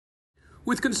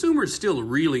With consumers still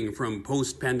reeling from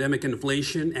post-pandemic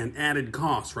inflation and added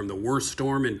costs from the worst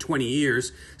storm in 20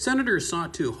 years, senators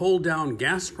sought to hold down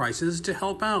gas prices to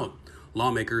help out.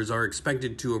 Lawmakers are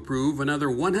expected to approve another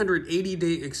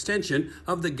 180-day extension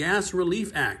of the Gas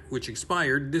Relief Act, which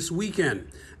expired this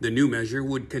weekend. The new measure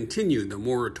would continue the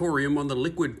moratorium on the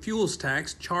liquid fuels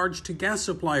tax charged to gas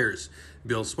suppliers.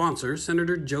 Bill sponsor,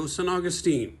 Senator Joe San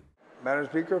Agustin. Madam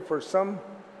Speaker, for some,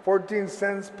 14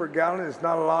 cents per gallon is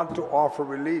not a lot to offer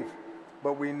relief,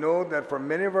 but we know that for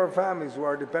many of our families who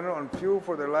are dependent on fuel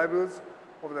for their livelihoods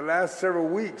over the last several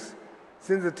weeks,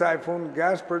 since the typhoon,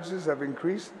 gas purchases have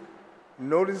increased.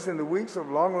 Notice in the weeks of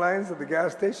long lines at the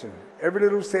gas station. Every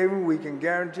little saving we can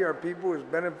guarantee our people is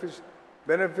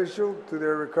beneficial to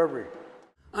their recovery.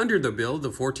 Under the bill,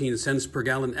 the 14 cents per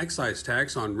gallon excise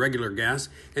tax on regular gas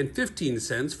and 15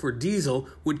 cents for diesel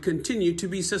would continue to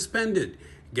be suspended.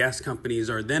 Gas companies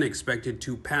are then expected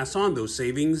to pass on those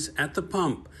savings at the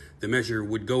pump. The measure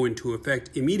would go into effect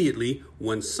immediately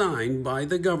once signed by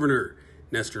the governor.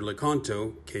 Nestor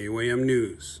Lecanto, KUAM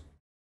News.